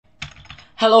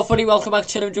Hello everybody, welcome back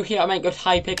to Chillin here at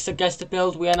Minecraft Hypixel Guest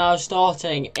Build. We are now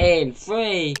starting in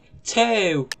 3,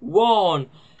 2, 1.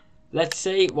 Let's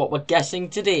see what we're guessing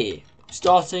today.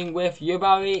 Starting with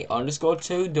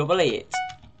Yubari_288.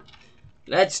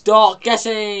 Let's start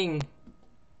guessing!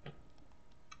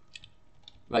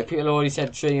 Right, people already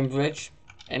said tree and bridge.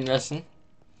 Interesting.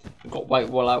 We've got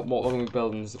white wall out. What we're going to be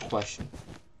building is the question.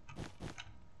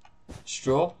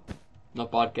 Straw.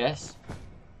 Not bad guess.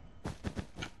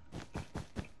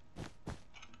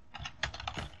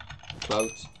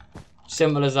 Clouds.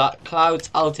 Simple as that. Clouds.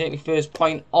 I'll take the first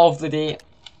point of the day.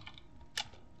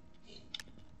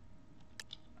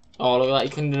 Oh, look at that. You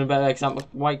couldn't do a better example.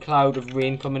 White cloud of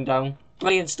rain coming down.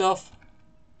 Brilliant stuff.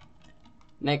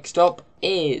 Next up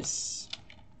is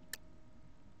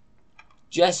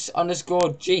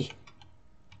Jess_G.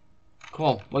 Come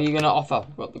on. What are you going to offer?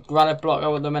 We've got the granite block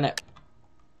out at the minute.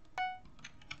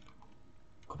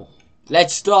 Come on.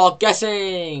 Let's start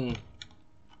guessing.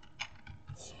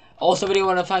 Also, I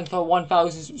want to thank for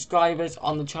 1,000 subscribers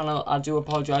on the channel. I do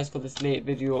apologise for this late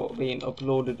video being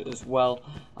uploaded as well.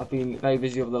 I've been very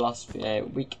busy over the last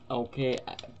week, okay,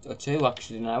 or two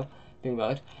actually now, being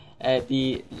bad.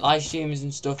 The live streams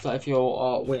and stuff that if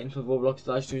you're waiting for Roblox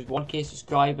live streams, 1k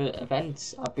subscriber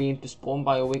events have been postponed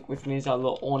by a week, which means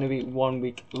I'll only be 1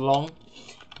 week long.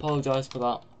 Apologise for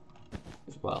that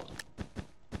as well.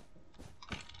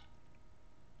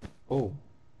 Oh.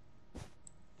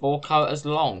 4 characters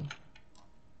long.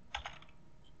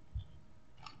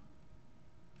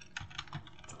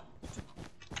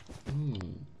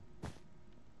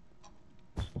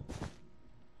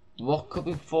 What could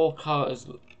be 4 characters?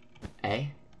 Eh?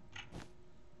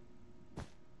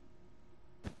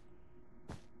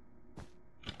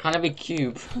 Can it be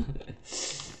cube?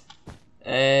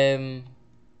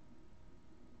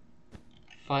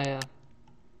 Fire.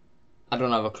 I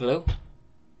don't have a clue.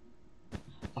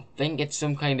 I think it's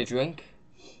some kind of drink.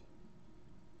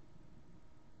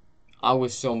 I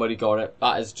wish somebody got it.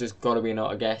 That has just got to be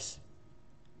not a guess.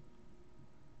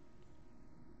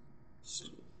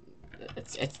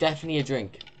 It's definitely a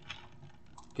drink.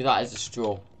 Because that is a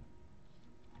straw.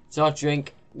 It's not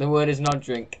drink. The word is not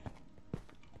drink.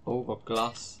 Oh, got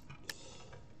glass.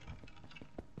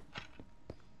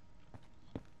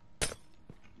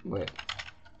 Wait.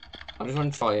 I just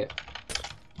want to try it.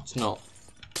 It's not.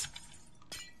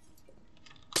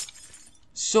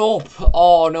 Soap!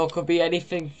 Oh no, could be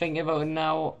anything. Think about it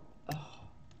now.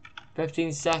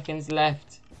 15 seconds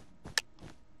left.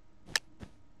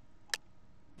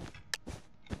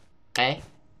 Eh?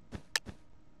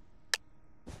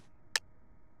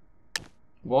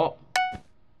 What?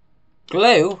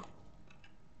 Glue?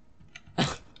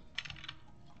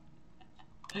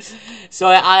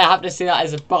 Sorry, I have to say that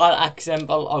as a bad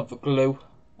example of glue.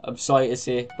 I'm sorry to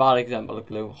say, bad example of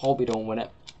glue. Hope you don't win it.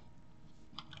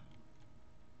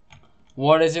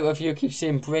 What is it if you keep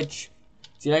saying bridge?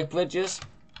 Do you like bridges?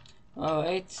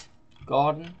 Alright.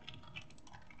 Garden.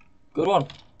 Good one.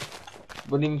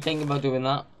 Wouldn't even think about doing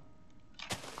that.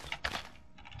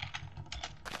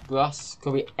 Grass.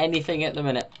 Could be anything at the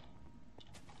minute.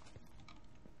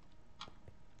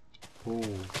 Ooh.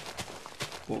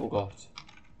 What we got?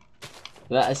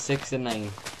 That is 6 and 9.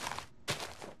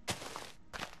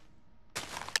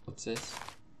 What's this?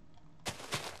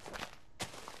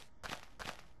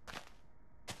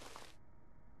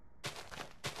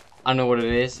 I know what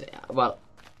it is. Well,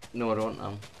 no I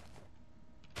don't.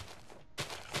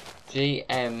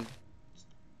 GM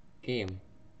game.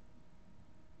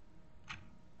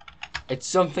 It's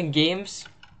something games.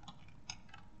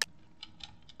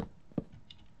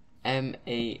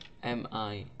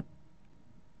 MAMI.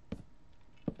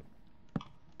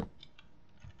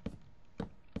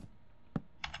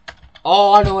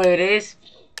 Oh, I know what it is.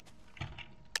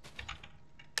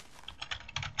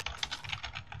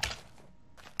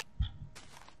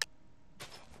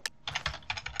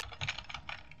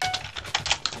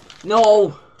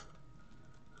 No!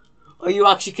 Are you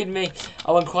actually kidding me?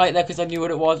 I went quiet there because I knew what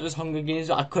it was. It was Hunger Games,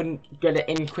 but I couldn't get it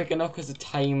in quick enough because the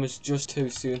time was just too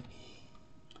soon.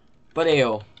 But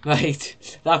ew,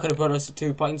 right. That could have put us to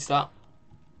 2 points, that.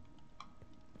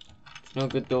 It's no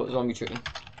good though, zombie chicken.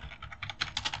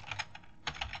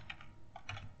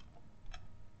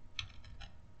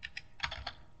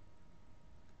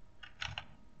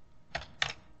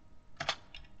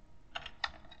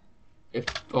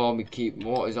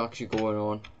 What is actually going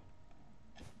on?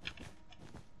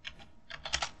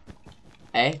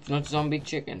 Eh? It's not zombie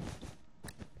chicken.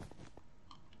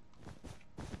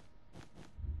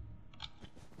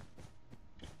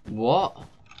 What?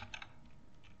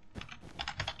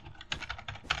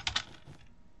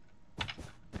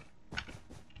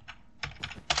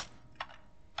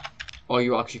 Or are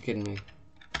you actually kidding me?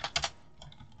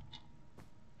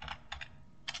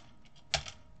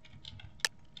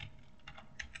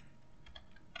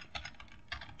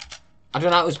 I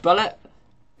don't know how to spell it.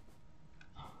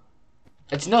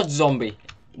 It's not zombie.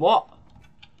 What?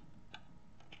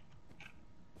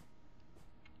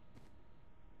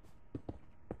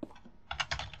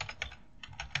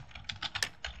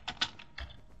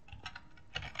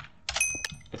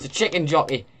 It's a chicken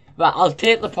jockey. Right, I'll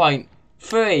take the point.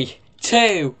 3,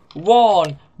 2,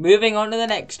 1. Moving on to the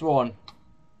next one.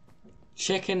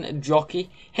 Chicken jockey.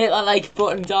 Hit that like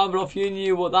button down below if you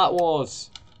knew what that was.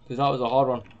 Because that was a hard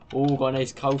one. Oh, got a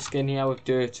nice cow skin here with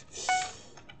dirt.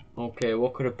 Okay,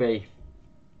 what could it be?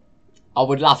 I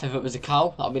would laugh if it was a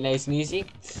cow. That'd be nice and easy.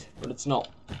 But it's not.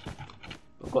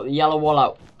 We've got the yellow wall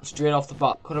out. Straight off the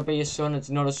bat. Could it be a sun? It's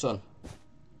not a sun.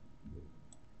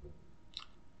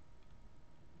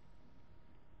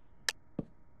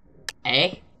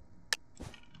 Eh?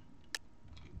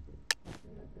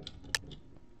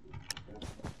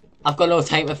 I've got no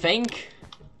time to think.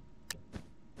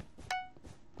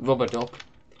 Rubber duck.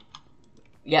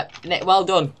 Yep, well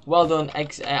done. Well done.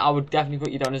 I would definitely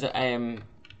put you down as a,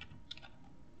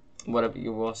 whatever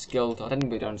you were, skilled. I didn't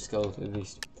put you down as skilled, at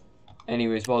least.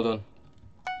 Anyways, well done.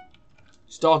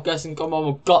 Start guessing, come on,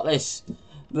 we've got this.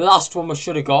 The last one we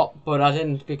should have got, but I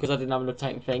didn't because I didn't have enough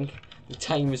time to think. The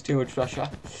time was too much pressure.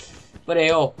 But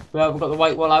hey, oh, we've got the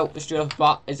white wall out, straight off the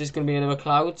bat. Is this going to be another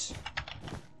clouds?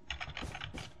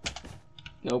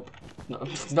 Nope. No,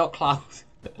 it's not clouds.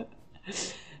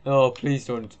 Oh, please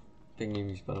don't thingy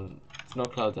me spelling. It's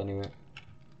not clouds anyway.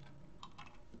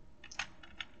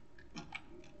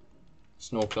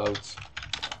 Snow clouds.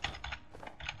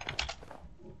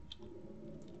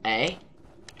 A?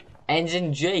 Ends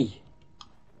in G.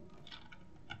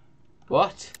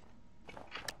 What?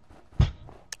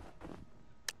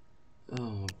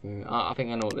 Oh, I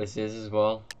think I know what this is as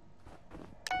well.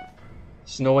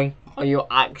 Snowing? Are you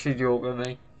actually joking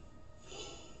me?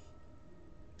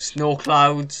 Snow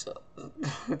clouds.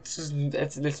 It's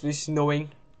literally snowing.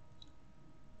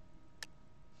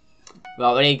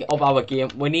 Well, we need to up our game.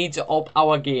 We need to up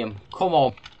our game. Come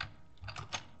on.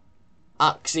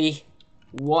 Axie,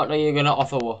 what are you gonna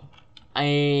offer?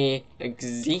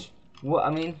 Z? What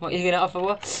are you gonna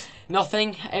offer?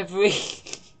 Nothing. Every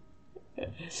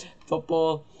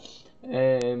football.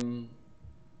 Come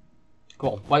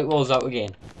on, white wall's out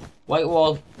again. White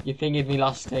wall, you fingered me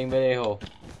last time, but hey ho.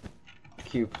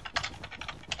 Cube.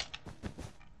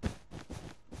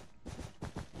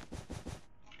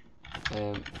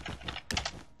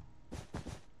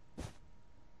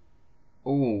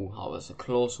 Oh, that was a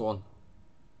close one.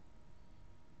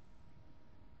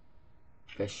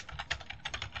 Fish.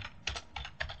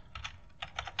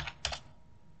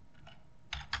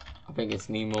 I think it's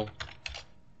Nemo.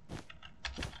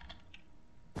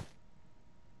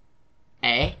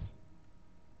 Eh?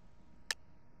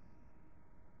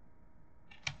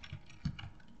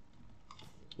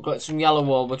 We've got some yellow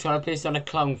wall. We're trying to place down a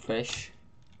clownfish,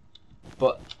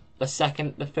 but the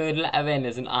third letter in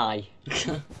is an I.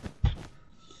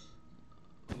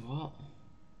 What?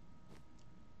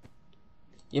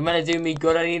 You're meant to do me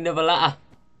good. I need another letter.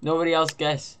 Nobody else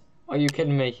guess. Are you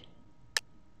kidding me?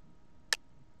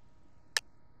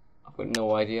 I've got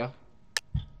no idea.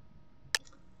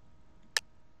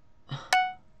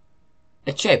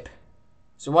 A chip.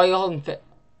 So why are you holding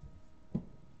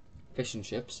fish and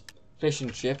chips? Fish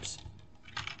and chips.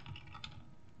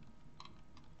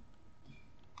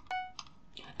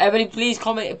 Everybody please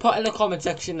comment, put in the comment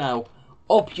section now.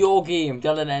 Up your game,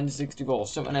 Dylan N64,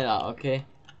 something like that, okay?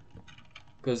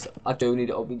 Because I do need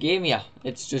to up the game here.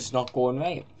 It's just not going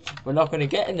right. We're not going to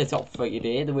get in the top 3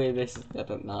 today, the way this is. I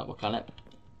don't know, what can it?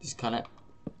 Just can it?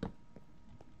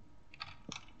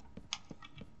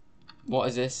 What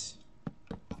is this?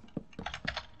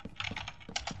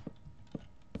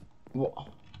 What?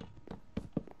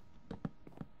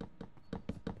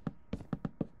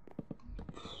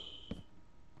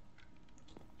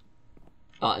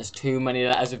 That is too many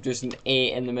letters of just an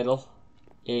A in the middle.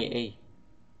 A.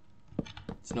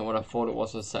 It's not what I thought it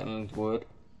was for the second word.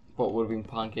 But it would have been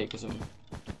pancake or something.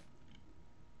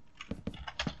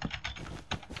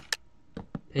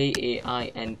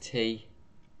 P-A-I-N-T.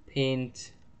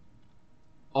 Paint.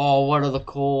 Oh, what are they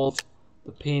called?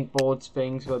 The paint boards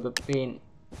things where the paint.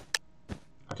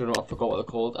 I don't know, I forgot what they're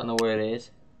called. I know where it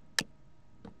is.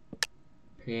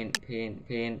 Paint.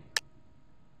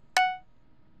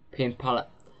 Paint palette.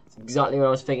 That's exactly what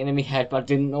I was thinking in my head, but I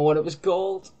didn't know what it was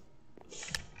called.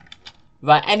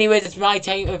 Right, anyways, it's my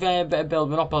time of a bit of build.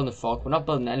 We're not building a fog, we're not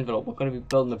building an envelope, we're going to be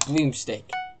building a broomstick.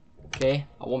 Okay?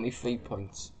 I want me 3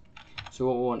 points. So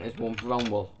what we want is one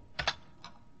brown wool.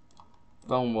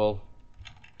 Brown wool.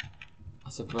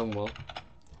 That's a brown wool.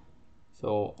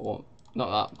 So I want,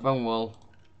 not that, brown wool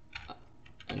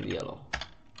and yellow.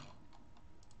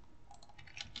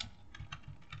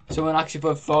 Someone actually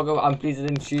put frog up. I'm pleased I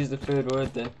didn't choose the third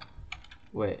word then.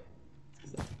 Wait.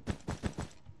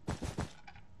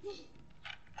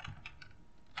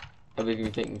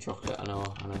 Everything taking chocolate, I know.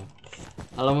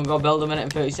 How long we got to build? A minute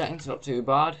and 30 seconds, not too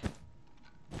bad.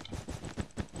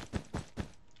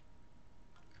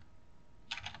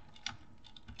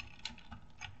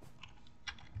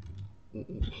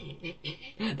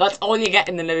 That's all you're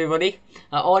getting then, everybody.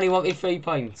 I only wanted 3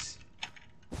 points.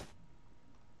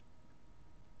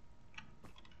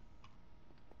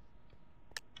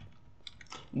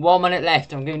 One minute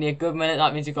left. I'm giving you a good minute.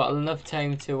 That means you've got enough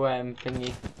time to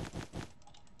thingy.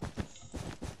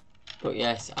 But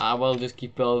yes, I will just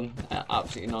keep building.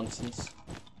 Absolutely nonsense.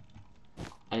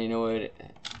 And you know what?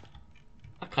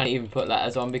 I can't even put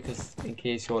letters on because in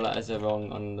case your letters are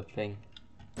wrong on the thing.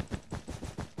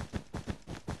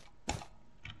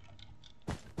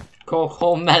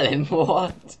 Cocoa melon,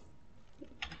 what?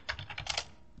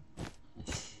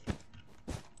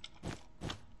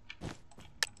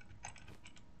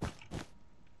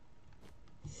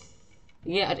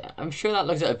 Yeah, I'm sure that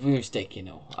looks like a broomstick, you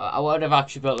know. I would have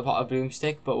actually built a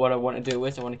broomstick, but what I want to do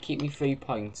is I want to keep me 3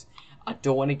 points. I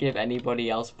don't want to give anybody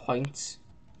else points.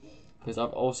 Because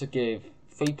I've also give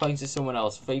 3 points to someone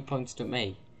else, 3 points to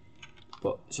me.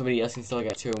 But somebody else can still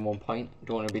get 2 and 1 point. I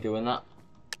don't want to be doing that.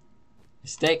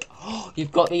 Stick. Oh,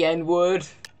 you've got the N word.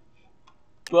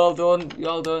 Well done,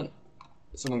 well done.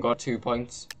 Someone got 2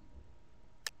 points.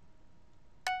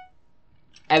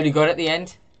 Everybody got it at the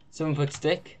end. Someone put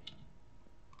stick.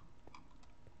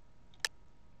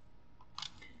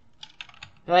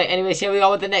 Right, anyways, here we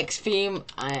are with the next theme.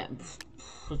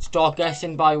 It's Dark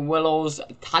Guessing by Willow's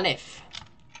Tanif.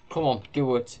 Come on, give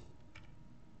words.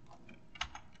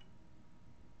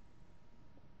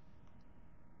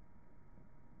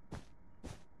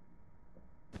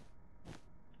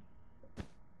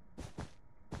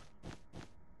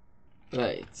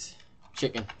 Right,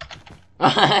 chicken.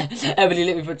 Everybody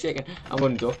let me put chicken. I'm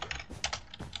going duck.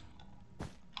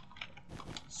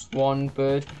 Swan,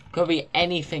 bird. Could be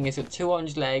anything. It's got 2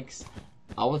 orange legs.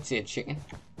 I would say a chicken.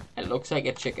 It looks like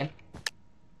a chicken.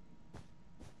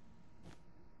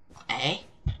 Eh?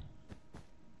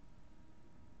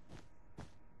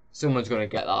 Someone's gonna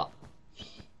get that.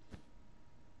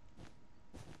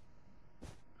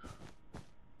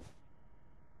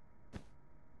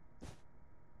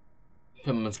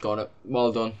 Someone's got it.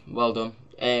 Well done. Well done.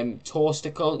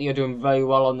 Toasticle, you're doing very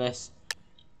well on this.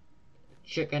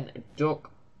 Chicken, duck.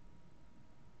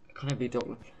 Can it be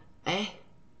duck? Eh?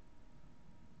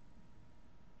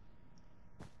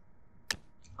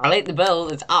 I like the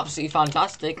build. It's absolutely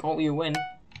fantastic. Hope you win.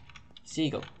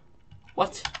 Seagull.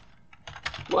 What?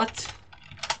 What?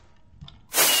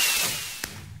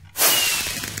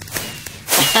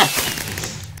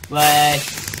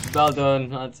 Well done.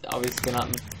 That's obviously gonna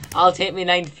happen. I'll take my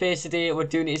 9th place today. We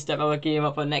do need to step our game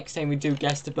up, but next time we do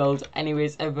guess the build.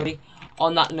 Anyways, everybody,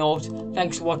 on that note,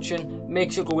 thanks for watching.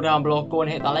 Make sure to go down below, go and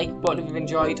hit that like button if you've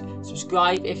enjoyed.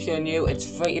 Subscribe if you're new. It's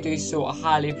free to do so. I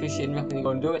highly appreciate it. Recommend you go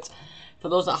and do it. For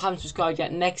those that haven't subscribed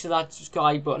yet, next to that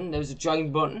subscribe button, there's a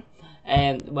join button.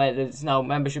 Where there's now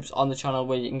memberships on the channel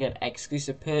where you can get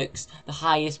exclusive perks. The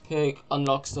highest perk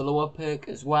unlocks the lower perk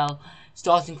as well,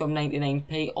 starting from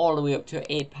 99p all the way up to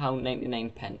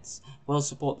 £8.99. Will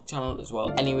support the channel as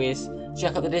well. Anyways,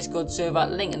 check out the Discord server,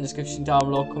 link in the description down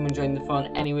below. Come and join the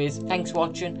fun. Anyways, thanks for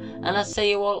watching, and I'll see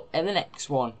you all in the next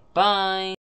one. Bye.